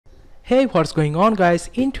Hey, what's going on guys?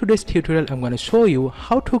 In today's tutorial I'm going to show you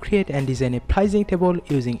how to create and design a pricing table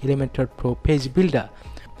using Elementor Pro Page Builder.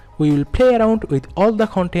 We will play around with all the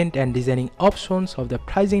content and designing options of the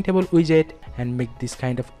pricing table widget and make this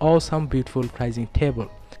kind of awesome beautiful pricing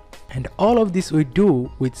table. And all of this we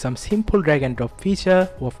do with some simple drag and drop feature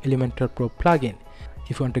of Elementor Pro plugin.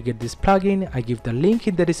 If you want to get this plugin, I give the link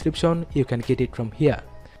in the description. You can get it from here.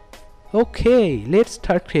 Okay, let's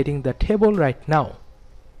start creating the table right now.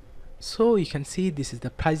 So you can see this is the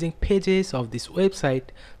pricing pages of this website.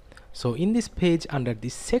 So in this page, under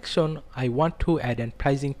this section, I want to add a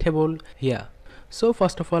pricing table here. So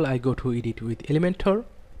first of all, I go to edit with Elementor.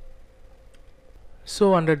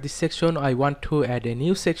 So under this section, I want to add a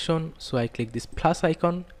new section. So I click this plus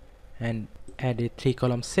icon and add a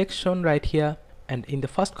 3-column section right here. And in the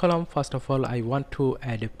first column, first of all, I want to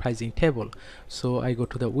add a pricing table. So I go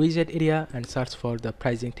to the widget area and search for the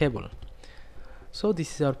pricing table. So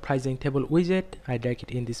this is our pricing table widget. I drag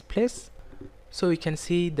it in this place. So you can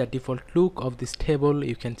see the default look of this table.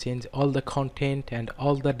 You can change all the content and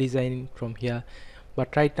all the design from here.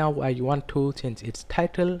 But right now I want to change its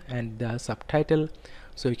title and the subtitle.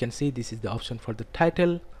 So you can see this is the option for the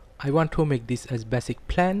title. I want to make this as basic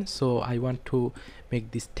plan. So I want to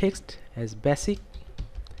make this text as basic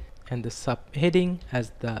and the subheading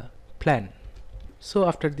as the plan. So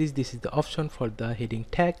after this is the option for the heading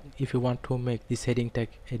tag. If you want to make this heading tag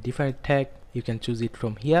a different tag, you can choose it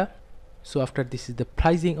from here. So after this is the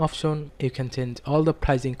pricing option. You can change all the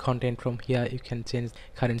pricing content from here. You can change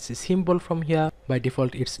currency symbol from here. By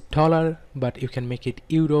default it's dollar, but you can make it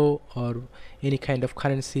euro or any kind of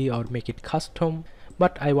currency or make it custom,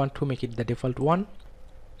 but I want to make it the default one.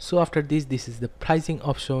 So after this is the pricing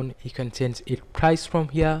option. You can change its price from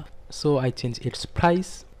here. So I change its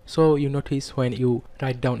price. So you notice when you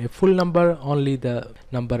write down a full number, only the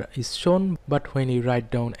number is shown, but when you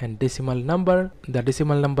write down a decimal number, the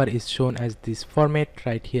decimal number is shown as this format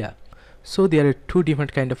right here. So there are two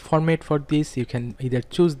different kind of format for this. You can either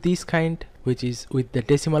choose this kind, which is with the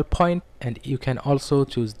decimal point, and you can also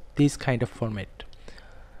choose this kind of format.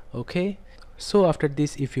 Okay, so after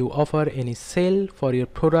this, if you offer any sale for your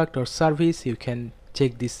product or service, you can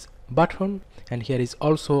check this button, and here is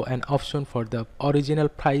also an option for the original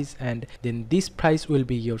price, and then this price will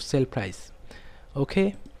be your sale price.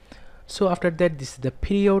 Okay, so after that, this is the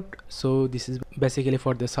period. So this is basically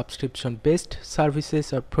for the subscription based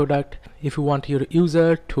services or product. If you want your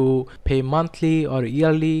user to pay monthly or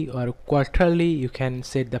yearly or quarterly, you can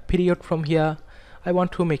set the period from here. I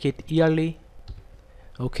want to make it yearly.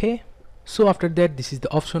 Okay, so after that, this is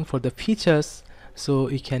the option for the features. So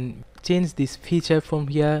you can change this feature from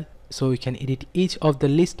here. So you can edit each of the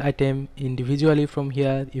list item individually from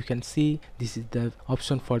here. You can see this is the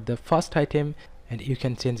option for the first item, and you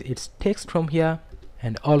can change its text from here,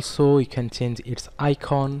 and also you can change its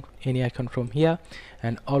icon, any icon from here,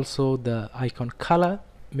 and also the icon color.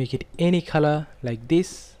 Make it any color like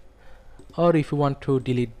this, or if you want to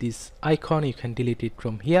delete this icon, you can delete it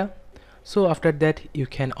from here. So after that, you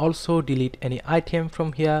can also delete any item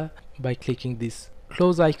from here by clicking this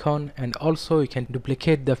close icon, and also you can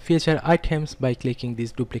duplicate the feature items by clicking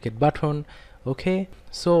this duplicate button. Okay,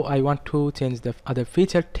 so I want to change the other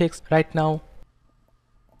feature text right now.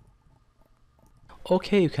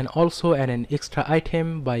 Okay, you can also add an extra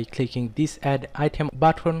item by clicking this add item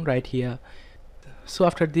button right here. So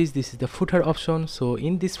after this is the footer option. So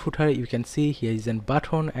in this footer, you can see here is a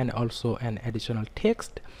button and also an additional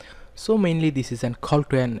text. So mainly this is a call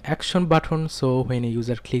to an action button. So when a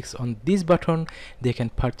user clicks on this button, they can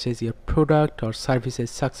purchase your product or services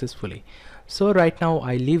successfully. So right now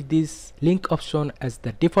I leave this link option as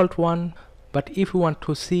the default one, but if you want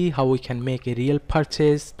to see how we can make a real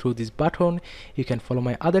purchase through this button, you can follow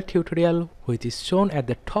my other tutorial, which is shown at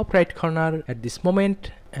the top right corner at this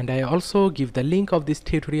moment, and I also give the link of this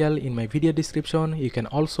tutorial in my video description. You can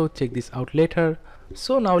also check this out later.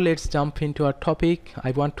 So now let's jump into our topic.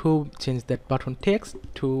 I want to change that button text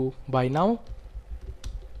to buy now,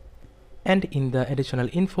 and in the additional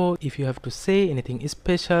info, if you have to say anything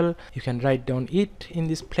special, you can write down it in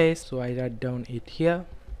this place. So I write down it here.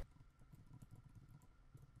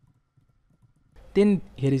 Then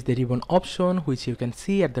here is the ribbon option, which you can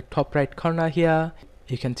see at the top right corner here.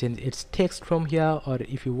 You can change its text from here, or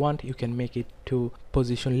if you want, you can make it to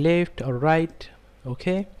position left or right.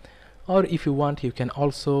 Okay, or if you want, you can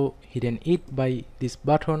also hidden it by this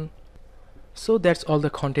button. So that's all the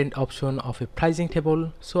content option of a pricing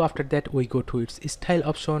table. So after that, we go to its style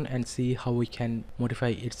option and see how we can modify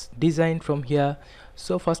its design from here.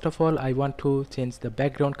 So first of all, I want to change the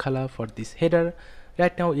background color for this header.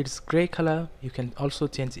 Right now it's gray color. You can also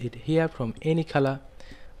change it here from any color.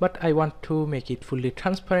 but I want to make it fully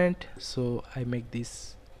transparent, so I make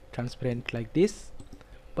this transparent like this.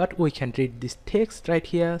 But we can read this text right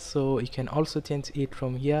here, so you can also change it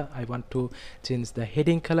from here. I want to change the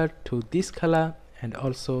heading color to this color and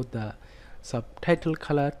also the subtitle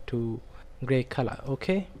color to gray color.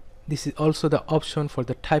 Okay, this is also the option for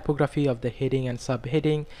the typography of the heading and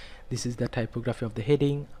subheading. This is the typography of the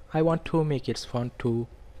heading. I want to make its font to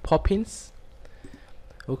Poppins.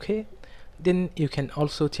 Okay, then you can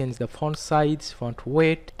also change the font size, font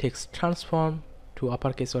weight, text transform to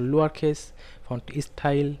uppercase or lowercase, font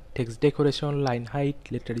style, text decoration, line height,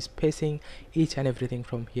 letter spacing, each and everything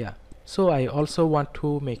from here. So I also want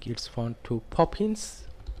to make its font to Poppins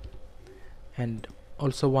and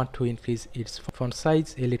also want to increase its font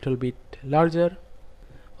size a little bit larger.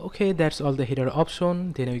 Okay, that's all the header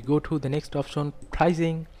option. Then we go to the next option,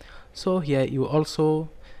 pricing. So here you also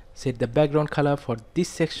set the background color for this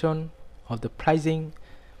section of the pricing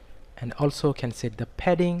and also can set the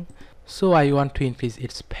padding. So I want to increase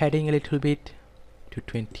its padding a little bit to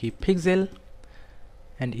 20 pixel,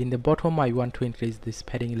 and in the bottom I want to increase this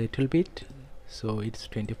padding a little bit, so it's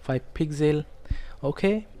 25 pixel.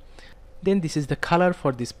 Okay, then this is the color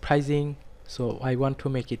for this pricing, so I want to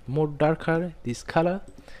make it more darker, this color.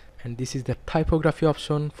 And this is the typography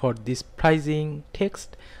option for this pricing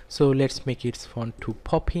text, so let's make its font to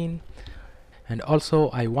Poppin. And also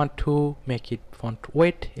I want to make it font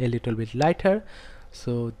weight a little bit lighter,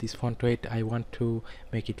 so this font weight I want to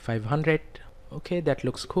make it 500. Okay, that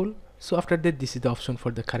looks cool. So after that, this is the option for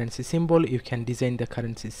the currency symbol. You can design the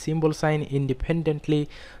currency symbol sign independently,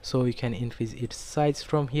 so you can increase its size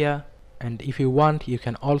from here. And if you want, you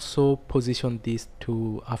can also position this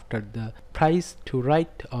to after the price to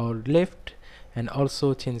right or left, and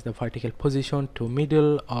also change the vertical position to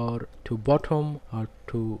middle or to bottom or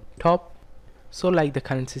to top. So like the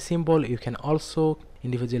currency symbol, you can also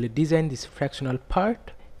individually design this fractional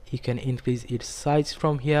part. You can increase its size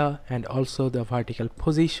from here and also the vertical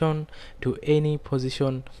position to any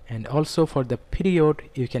position. And also for the period,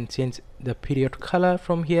 you can change the period color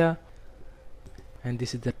from here. And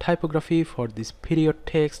this is the typography for this period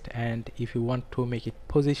text, and if you want to make it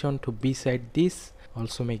position to beside this,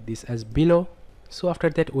 also make this as below. So after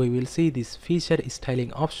that, we will see this feature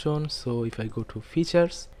styling option. So if I go to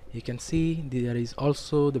features, you can see there is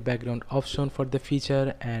also the background option for the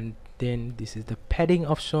feature, and then this is the padding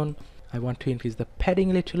option. I want to increase the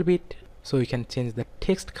padding a little bit, so you can change the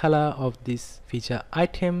text color of these feature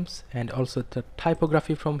items, and also the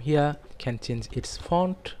typography from here can change its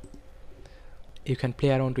font. You can play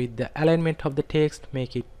around with the alignment of the text,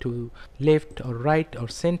 make it to left or right or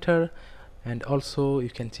center, and also you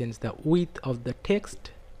can change the width of the text.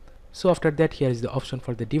 So after that, here is the option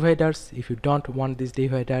for the dividers. If you don't want this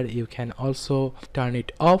divider, you can also turn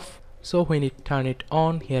it off. So when you turn it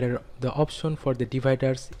on, here are the option for the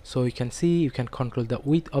dividers. So you can see, you can control the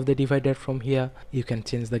width of the divider from here. You can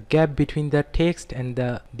change the gap between the text and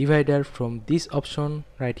the divider from this option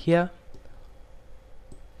right here.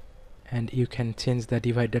 And you can change the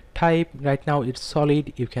divider type. Right now it's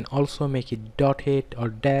solid. You can also make it dotted or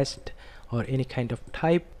dashed or any kind of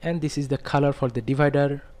type. And this is the color for the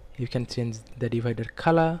divider. You can change the divider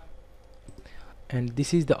color. And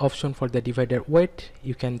this is the option for the divider weight.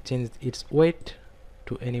 You can change its weight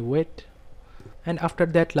to any weight. And after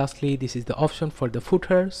that, lastly, this is the option for the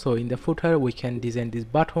footer. So in the footer, we can design this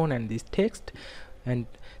button and this text. And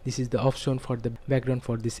this is the option for the background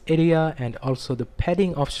for this area, and also the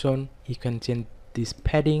padding option. You can change this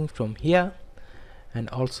padding from here, and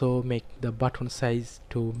also make the button size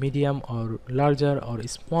to medium or larger or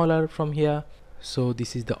smaller from here. So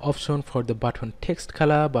this is the option for the button text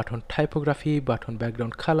color, button typography, button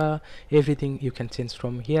background color, everything you can change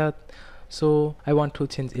from here. So I want to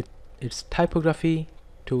change its typography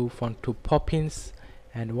to font to Poppins,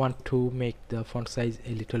 and want to make the font size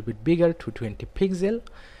a little bit bigger to 20 pixel,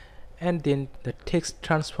 and then the text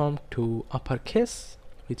transform to uppercase,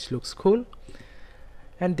 which looks cool.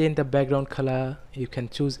 And then the background color, you can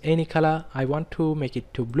choose any color. I want to make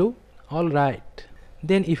it to blue. Alright,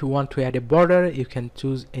 then if you want to add a border, you can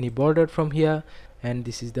choose any border from here, and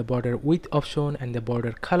this is the border width option and the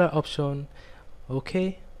border color option.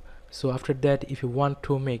 Okay, so after that, if you want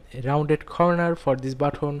to make a rounded corner for this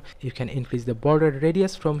button, you can increase the border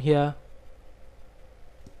radius from here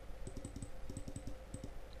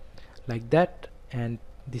like that. And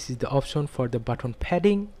this is the option for the button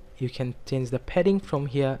padding. You can change the padding from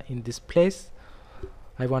here in this place.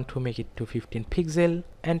 I want to make it to 15 pixel,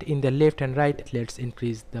 and in the left and right, let's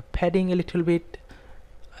increase the padding a little bit.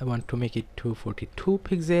 I want to make it to 42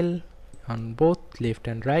 pixel on both left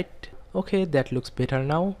and right. Okay, that looks better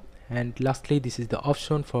now. And lastly, this is the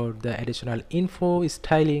option for the additional info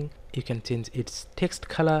styling. You can change its text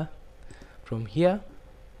color from here.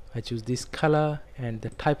 I choose this color, and the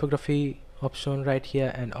typography option right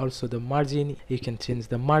here, and also the margin. You can change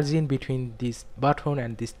the margin between this button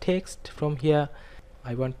and this text from here.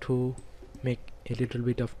 I want to make a little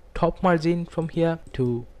bit of top margin from here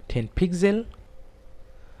to 10 pixel.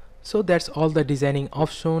 So that's all the designing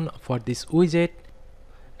option for this widget.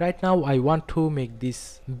 Right now I want to make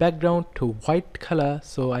this background to white color,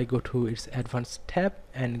 so I go to its advanced tab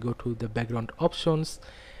and go to the background options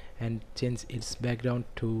and change its background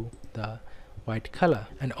to the white color,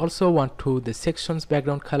 and also want to the sections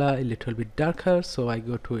background color a little bit darker, so I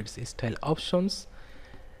go to its style options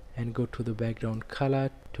and go to the background color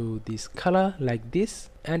to this color like this.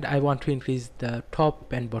 And I want to increase the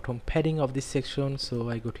top and bottom padding of this section, so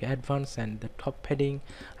I go to advanced, and the top padding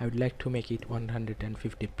I would like to make it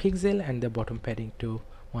 150 pixel and the bottom padding to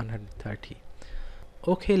 130.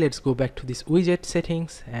 Okay, let's go back to this widget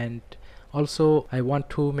settings, and also I want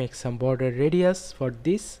to make some border radius for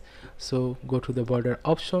this, so go to the border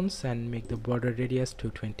options and make the border radius to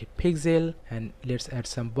 20 pixel, and let's add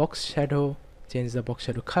some box shadow. Change the box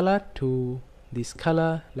shadow color to this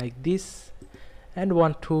color like this, and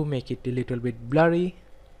want to make it a little bit blurry.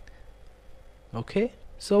 Okay,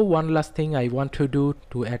 so one last thing I want to do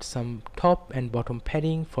to add some top and bottom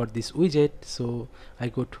padding for this widget, so I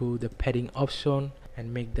go to the padding option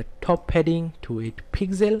and make the top padding to 8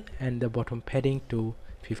 pixel and the bottom padding to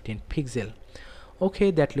 15 pixel. Okay,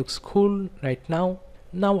 that looks cool right now.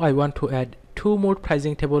 Now I want to add 2 more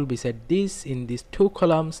pricing table beside this in these 2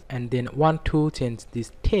 columns, and then want to change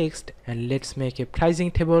this text, and let's make a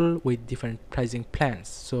pricing table with different pricing plans.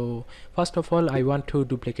 So first of all, I want to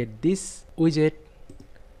duplicate this widget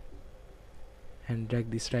and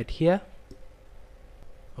drag this right here.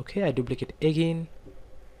 Okay, I duplicate again.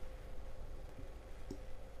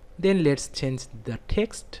 Then let's change the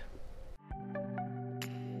text.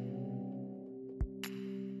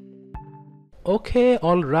 Okay,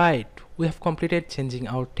 all right, we have completed changing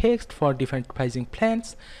our text for different pricing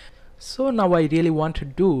plans. So now I really want to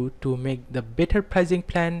do to make the better pricing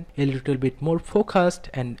plan a little bit more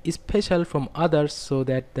focused and special from others, so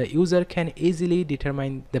that the user can easily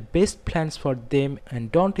determine the best plans for them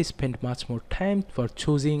and don't spend much more time for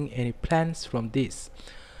choosing any plans from this.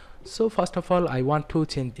 So first of all, I want to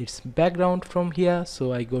change its background from here,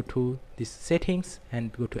 so I go to this settings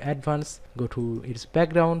and go to advanced, go to its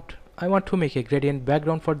background. I want to make a gradient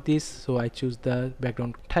background for this, so I choose the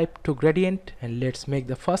background type to gradient, and let's make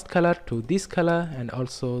the first color to this color and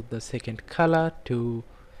also the second color to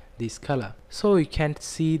this color, so you can't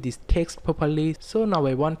see this text properly. So now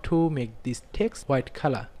I want to make this text white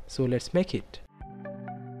color, so let's make it.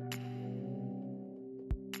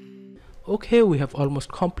 Okay, we have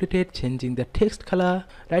almost completed changing the text color.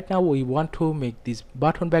 Right now we want to make this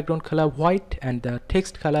button background color white and the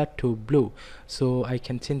text color to blue, so I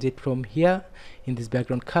can change it from here in this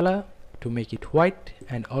background color to make it white,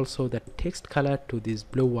 and also the text color to this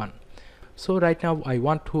blue one. So right now I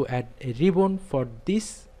want to add a ribbon for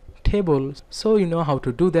this table, so you know how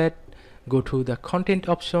to do that. Go to the content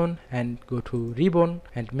option and go to ribbon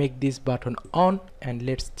and make this button on, and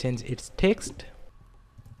let's change its text.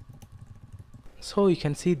 So you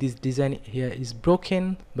can see this design here is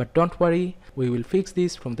broken, but don't worry, we will fix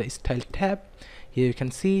this from the style tab. Here you can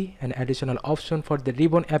see an additional option for the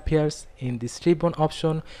ribbon appears. In this ribbon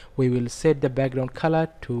option, we will set the background color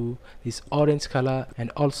to this orange color, and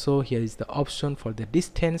also here is the option for the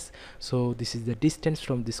distance. So this is the distance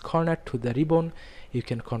from this corner to the ribbon. You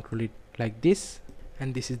can control it like this,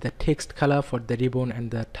 and this is the text color for the ribbon and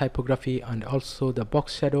the typography, and also the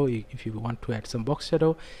box shadow. If you want to add some box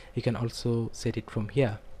shadow, you can also set it from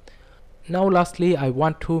here. Now lastly, I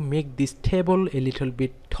want to make this table a little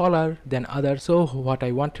bit taller than others, so what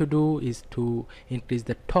I want to do is to increase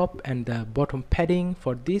the top and the bottom padding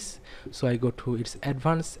for this. So I go to its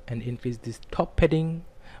advanced and increase this top padding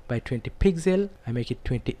by 20 pixel. I make it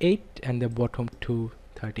 28 and the bottom to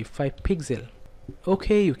 35 pixel.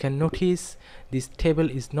 Okay, you can notice this table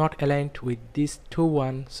is not aligned with this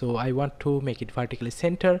 2-1, so I want to make it vertically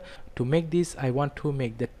center. To make this, I want to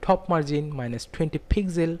make the top margin minus 20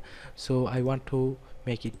 pixel, so I want to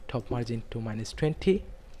make it top margin to minus 20.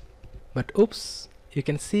 But oops, you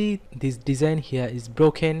can see this design here is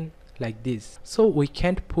broken like this, so we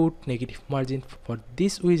can't put negative margin for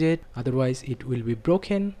this widget, otherwise it will be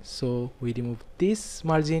broken. So we remove this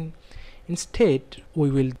margin. Instead, we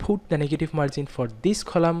will put the negative margin for this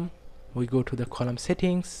column. We go to the column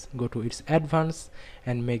settings, go to its advanced,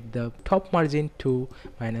 and make the top margin to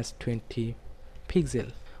minus 20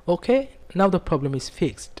 pixel. Okay, now the problem is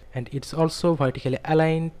fixed and it's also vertically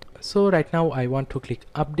aligned. So right now I want to click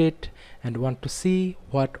update and want to see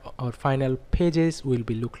what our final pages will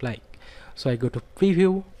be look like. So I go to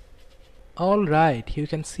preview. Alright, you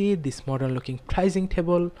can see this modern looking pricing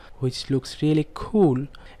table which looks really cool,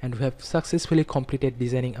 and we have successfully completed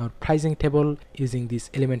designing our pricing table using this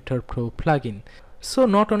Elementor Pro plugin. So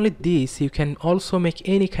not only this, you can also make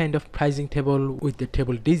any kind of pricing table with the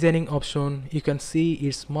table designing option. You can see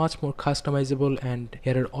it's much more customizable, and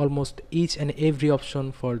here are almost each and every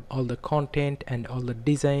option for all the content and all the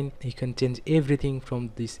design. You can change everything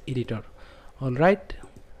from this editor. Alright,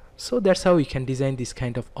 so that's how you can design this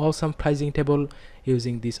kind of awesome pricing table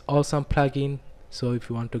using this awesome plugin. So if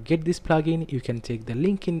you want to get this plugin, you can check the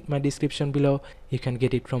link in my description below. You can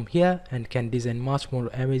get it from here and can design much more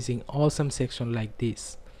amazing awesome section like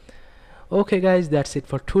this. Okay guys, that's it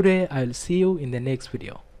for today. I'll see you in the next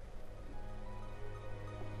video.